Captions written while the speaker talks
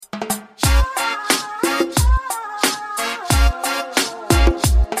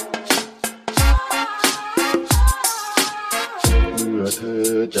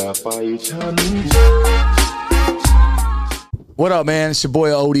What up, man? It's your boy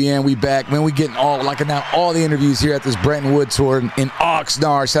ODN. We back, man. We getting all the interviews here at this Bretton Woods tour in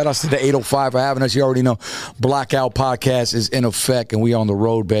Oxnard. Shout outs to the 805 for having us. You already know Blackout Podcast is in effect, and we on the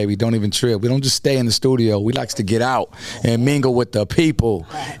road, baby. Don't even trip. We don't just stay in the studio. We likes to get out and mingle with the people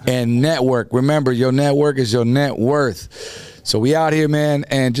and network. Remember, your network is your net worth. So we out here, man,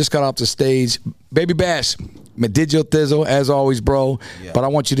 and just got off the stage. Baby Bash, did your thizzle, as always, bro. Yeah. But I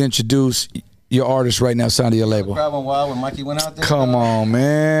want you to introduce your artist right now, sound of your label. The crowd went wild when Mikey went out there. Come on,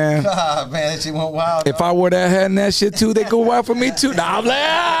 man. God, man, that shit went wild. If I wore that hat and that shit too, they go wild for me too. Nah,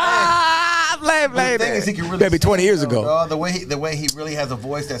 I'm playing. The thing is, he can really maybe 20 years ago. Bro, the way he really has a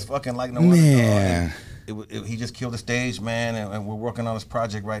voice that's fucking like no one. Man. He just killed the stage, man, and we're working on this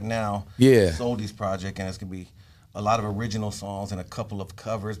project right now. Yeah. Soldi's project, and it's gonna be a lot of original songs and a couple of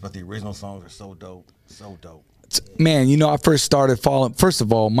covers, but the original songs are so dope, so dope. Man, you know, I first started following, first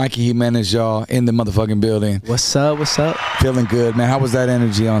of all, Mikey Jimenez, y'all, in the motherfucking building. What's up? What's up? Feeling good, man. How was that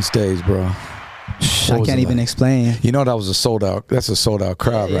energy on stage, bro? I can't even explain. You know that was a sold out. That's a sold out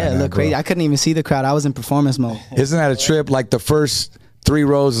crowd right now. Yeah, look crazy. I couldn't even see the crowd. I was in performance mode. Isn't that a trip? Like the first 3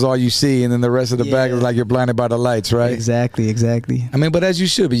 rows is all you see, and then the rest of the back is like you're blinded by the lights, right? Exactly. I mean, but as you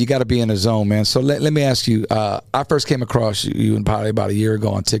should be, you got to be in the zone, man. So let me ask you, I first came across you probably about a year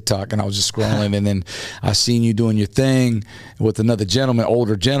ago on TikTok, and I was just scrolling, and then I seen you doing your thing with another gentleman,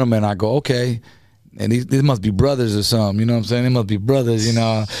 older gentleman. I go, okay. And these must be brothers or something, you know what I'm saying? They must be brothers, you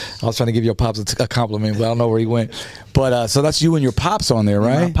know. I was trying to give your pops a compliment, but I don't know where he went. But so that's you and your pops on there,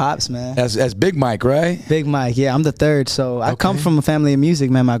 right? My pops, man. As Big Mike, right? Big Mike, yeah. I'm the third. So I come from a family of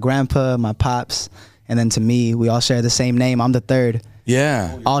music, man. My grandpa, my pops, and then to me, we all share the same name. I'm the third.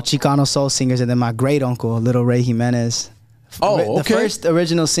 Yeah. All Chicano soul singers, and then my great uncle, Little Ray Jimenez. Oh, okay. The first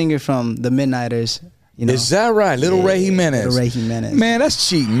original singer from the Midnighters. You know? Is that right? Little Ray Jimenez. Little Ray Jimenez. Man, that's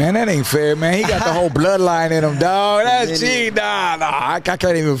cheating, man. That ain't fair, man. He got the whole bloodline in him, dog. That's cheating. Nah. I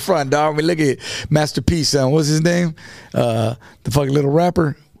can't even front, dog. I mean, look at Master P, son. What's his name? The fucking little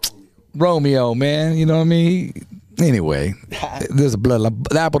rapper? Romeo, man. You know what I mean? Anyway, there's a bloodline.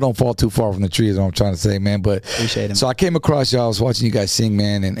 The apple don't fall too far from the tree is what I'm trying to say, man. But appreciate him. So I came across y'all. I was watching you guys sing,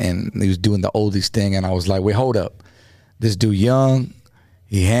 man, and he was doing the oldies thing, and I was like, wait, hold up. This dude young.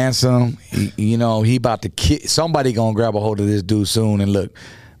 He handsome. He about to somebody gonna grab a hold of this dude soon. And look,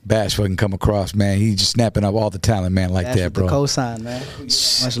 Bash fucking come across, man. He just snapping up all the talent, man, like that, bro. The cosign, man.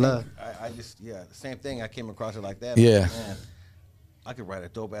 Much love. I just the same thing. I came across it like that. Yeah. Man, I could write a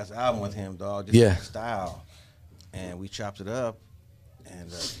dope ass album with him, dog. Just style, and we chopped it up.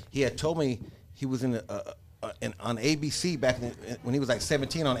 And he had told me he was on ABC back when he was like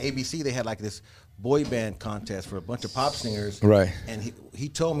 17 on ABC. They had like this boy band contest for a bunch of pop singers. Right. And he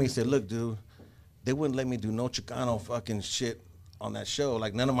told me, he said, look, dude, they wouldn't let me do no Chicano fucking shit on that show.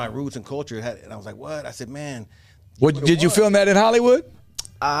 Like none of my roots and culture had, and I was like, what? I said, man. Did you film that in Hollywood?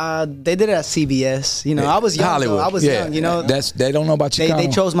 They did it at CBS. You know, I was young. Hollywood. I was young, you know. They don't know about Chicano. They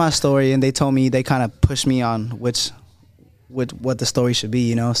chose my story, and they told me, they kind of pushed me on what the story should be,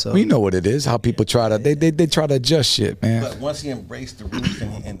 you know. So well, you know what it is. How people try to they try to adjust shit, man. But once he embraced the roots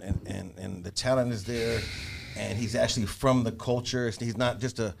and the talent is there, and he's actually from the culture. He's not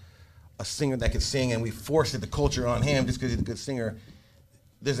just a singer that can sing, and we forced the culture on him just because he's a good singer.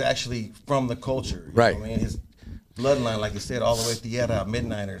 There's actually from the culture, you right? know what I mean, his bloodline, like you said, all the way to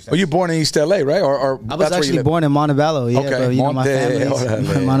Midnighters. Well, you born in East LA, right? Or I was actually born in Montebello. Yeah, okay. But, you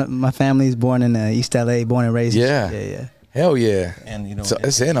know, my family's born in East LA, born and raised. Yeah. Hell yeah. And you know, so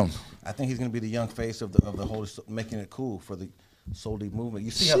it's in him. I think he's gonna be the young face of the whole, making it cool for the Soul Deep movement.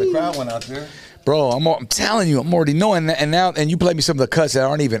 You see how the crowd went out there, bro. I'm telling you, I'm already knowing that. And you played me some of the cuts that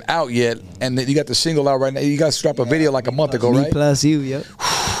aren't even out yet, and you got the single out right now. You guys dropped a video like a month ago, right? Me plus you, yep.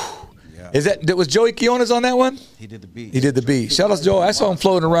 Is was Joey Quiones on that one? He did the beat. He did the beat. Shout out to Joe. I saw him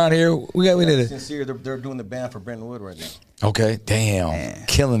floating around here. We did it. Sincere, they're doing the band for Bretton Woods right now. Okay, damn,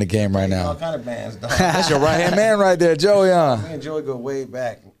 killing the game right now. All kind of bands, dog. That's your right hand man right there, Joey. Me and Joey go way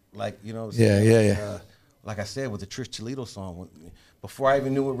back, like you know. Yeah. Like I said, with the Trish Toledo song, before I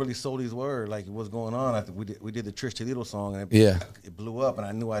even knew what really Soldi's were, like what's going on, I think we did the Trish Toledo song, and it blew up, and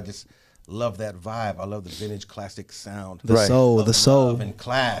I knew I just love that vibe. I love the vintage classic sound, the soul, love and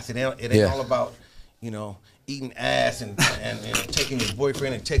class. It ain't all about, you know, eating ass and taking your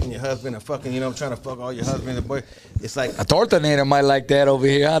boyfriend and taking your husband and fucking, you know, trying to fuck all your husband and boy. It's like a tortinator might like that over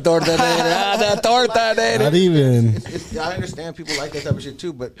here. A tortinator. Not even. I understand people like that type of shit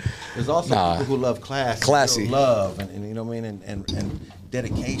too, but there's also people who love classy love and you know what I mean, and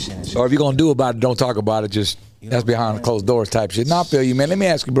dedication. And shit. Or if you're gonna do about it, don't talk about it. Just that's behind the closed doors type shit. Nah, I feel you, man. Let me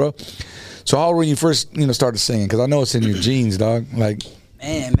ask you, bro. So how old were you first, started singing? Because I know it's in your genes, dog. Like,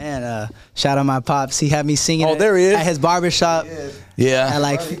 Man, shout out my pops. He had me singing there he is. at his barbershop. Yeah. At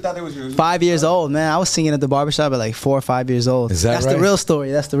like 5 years old, man. I was singing at the barbershop at like 4 or 5 years old. Is that That's right? the real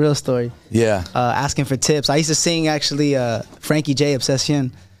story. That's the real story. Yeah. Asking for tips. I used to sing actually Frankie J,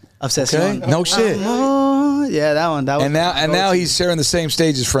 Obsession. Okay. No shit. Yeah, that one. That was and now he's sharing the same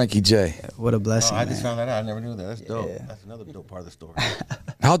stage as Frankie J. What a blessing. I just found that out. I never knew that. That's dope. Yeah. That's another dope part of the story.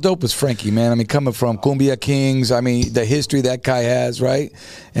 How dope is Frankie, man? I mean, coming from Cumbia Kings, I mean, the history that guy has, right?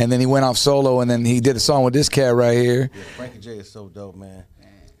 And then he went off solo, and then he did a song with this cat right here. Yeah, Frankie J is so dope, man.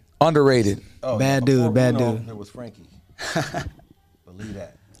 Underrated. Oh, bad dude. There was Frankie. Believe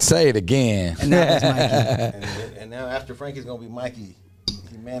that. Say it again. And now it's Mikey. and now after Frankie's gonna be Mikey.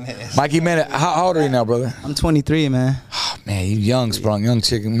 Jimenez. Mikey Jimenez. How old are you now, brother? I'm 23, man. Oh, man, you young, sprung, young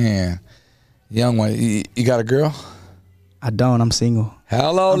chicken, man. Young one. You got a girl? I don't. I'm single.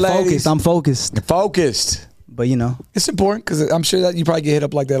 Hello, ladies. I'm focused. You're focused. But, you know. It's important because I'm sure that you probably get hit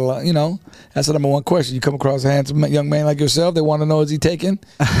up like that a lot. You know, that's the number one question. You come across a handsome young man like yourself, they want to know, is he taken?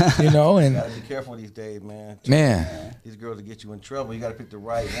 You know, and you gotta be careful these days, man. Man. These girls will get you in trouble. You gotta pick the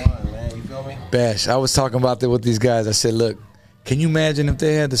right one, man. You feel me? Bash, I was talking about that with these guys. I said, look, can you imagine if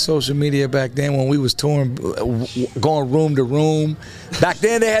they had the social media back then when we was touring, going room to room? Back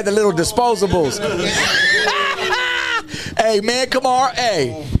then they had the little disposables. Hey, man, come on.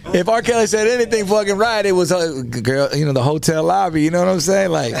 Hey, if R. Kelly said anything fucking right, it was, girl, you know, the hotel lobby. You know what I'm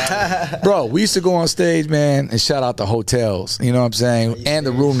saying? Like, bro, we used to go on stage, man, and shout out the hotels. You know what I'm saying? And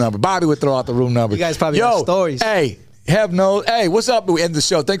the room number. Bobby would throw out the room number. You guys probably have stories. Hey. Have no. Hey, what's up? We end the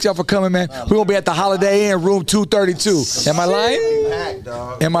show. Thanks y'all for coming, man. We're gonna be at the Holiday Inn, room 232. Am I lying? Packed,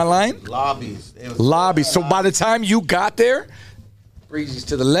 dog. Am I lying? Lobbies. Lobbies. So by the time you got there, breezes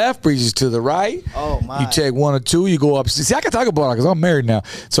to the left, breezes to the right. Oh my! You take one or two. You go up. See, I can talk about it because I'm married now.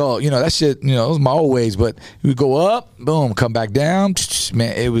 So you know that shit. You know, those are my old ways. But you go up, boom, come back down.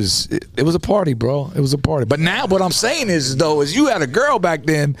 Man, it was a party, bro. It was a party. But now, what I'm saying is though, is you had a girl back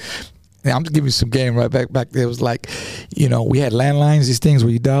then. Yeah, I'm just giving you some game right back there. It was like, you know, we had landlines, these things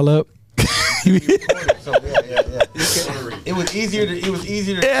where you dial up. It was easier to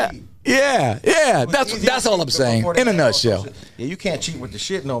cheat. Yeah. That's all I'm saying. In a nutshell. Yeah, you can't cheat with the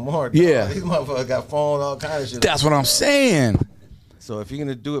shit no more. Dog. Yeah. These motherfuckers got phones, all kinds of shit. That's what I'm saying. So if you're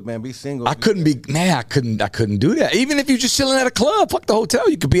gonna do it, man, be single. I couldn't do that. Even if you're just chilling at a club, fuck the hotel.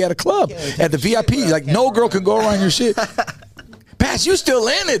 You could be at a club at the VIP. Like no girl can go around your shit. Pass, you still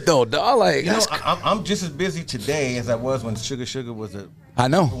in it though, dog. Like, you know, I'm just as busy today as I was when Sugar Sugar was the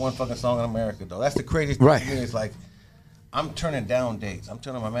number one fucking song in America, though. That's the craziest thing to me. It's like I'm turning down dates. I'm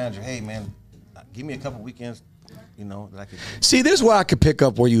telling my manager, hey man, give me a couple weekends, you know, that I could. See, this is where I could pick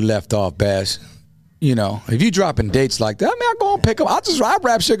up where you left off, Bash. You know, if you dropping dates like that, I mean, I go and pick up. I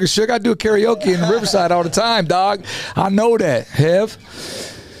rap Sugar Sugar. I do karaoke in Riverside all the time, dog. I know that, Hev.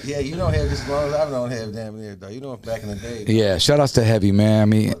 Yeah, you know Hev just as long as I've known Hev damn near, though. You know him back in the day. Yeah, shout outs to Heavy, man. I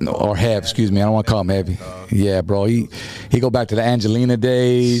mean, or Hev, excuse me. I don't want to call him Heavy. Yeah, bro. He go back to the Angelina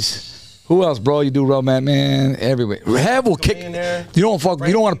days. Who else, bro? You do Romance, man. Everywhere. Hev will kick. You don't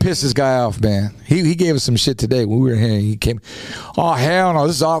want to piss this guy off, man. He gave us some shit today when we were here. He came. Oh hell no,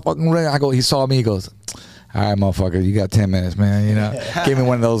 this is all fucking ring. I go. He saw me. He goes, all right, motherfucker, you got 10 minutes, man. You know, gave me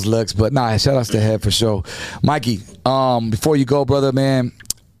one of those looks. But nah, shout outs to Hev for sure. Mikey, before you go, brother, man.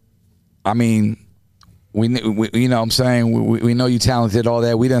 I mean, we you know what I'm saying, we know you talented, all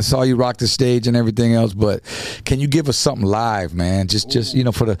that. We done saw you rock the stage and everything else, but can you give us something live, man? Just you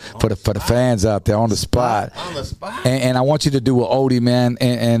know, for the fans out there on the spot. On the spot. And I want you to do an oldie, man.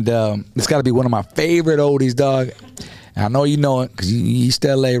 And it's got to be one of my favorite oldies, dog. And I know you know it because you East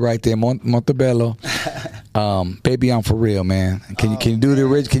LA right there, Montebello. Baby, I'm for real, man. Can you do the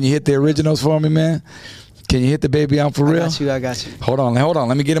original? Can you hit the originals for me, man? Can you hit the Baby I'm For Real? I got you. Hold on.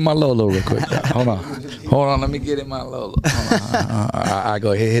 Let me get in my Lolo real quick. Hold on. Let me get in my Lolo. I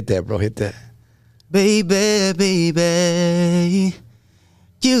go ahead. Hit that, bro. Hit that. Baby,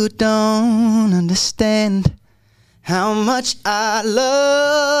 you don't understand how much I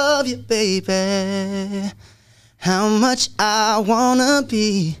love you, baby. How much I wanna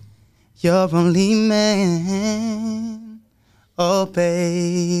be your only man. Oh,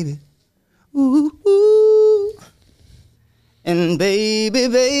 baby. Ooh, ooh. And baby,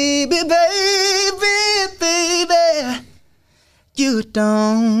 you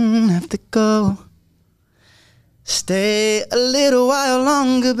don't have to go. Stay a little while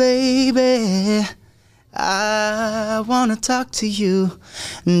longer, baby. I wanna talk to you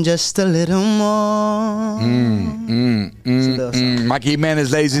just a little more. Mikey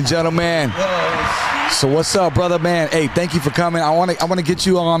Jimenez, ladies and gentlemen. So what's up, brother, man? Hey, thank you for coming. I want to get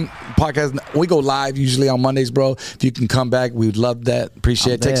you on podcast. We go live usually on Mondays, bro. If you can come back, we would love that.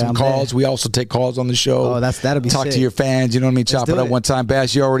 Appreciate it. Take some calls. There. We also take calls on the show. Oh, that'll be Talk sick. to your fans. You know what I mean? Chop it up one time.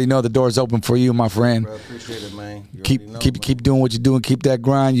 Bash, you already know the door's open for you, my friend. Bro, appreciate it, man. Keep doing what you're doing. Keep that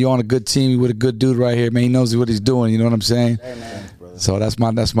grind. You're on a good team. You're with a good dude right here, man. He knows what he's doing. You know what I'm saying? Hey, man. So that's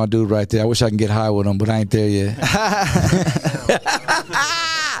my dude right there. I wish I can get high with him, but I ain't there yet.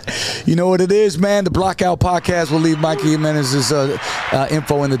 You know what it is, man. The Blockout Podcast. We'll leave Mikey Jimenez's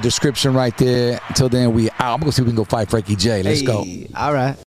info in the description right there. Until then, I'm going to see if we can go fight Frankie J. Let's go. All right.